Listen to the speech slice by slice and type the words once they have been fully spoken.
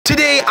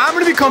Today, I'm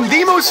going to become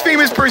the most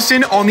famous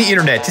person on the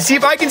internet to see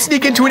if I can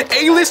sneak into an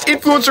A-list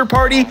influencer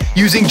party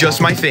using just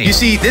my fame. You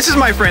see, this is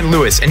my friend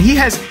Lewis, and he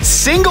has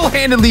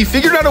single-handedly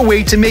figured out a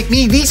way to make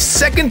me the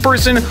second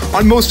person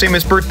on most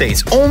famous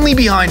birthdays, only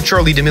behind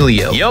Charli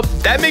D'Amelio. Yup,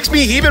 that makes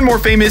me even more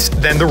famous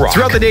than The Rock.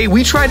 Throughout the day,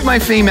 we tried my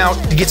fame out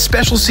to get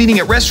special seating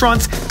at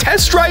restaurants,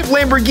 test drive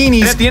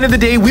Lamborghinis, and at the end of the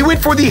day, we went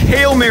for the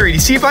Hail Mary to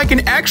see if I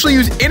can actually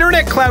use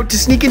internet clout to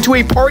sneak into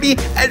a party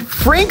at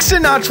Frank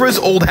Sinatra's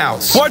old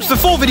house. Watch the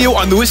full video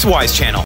on Lewis Wise channel.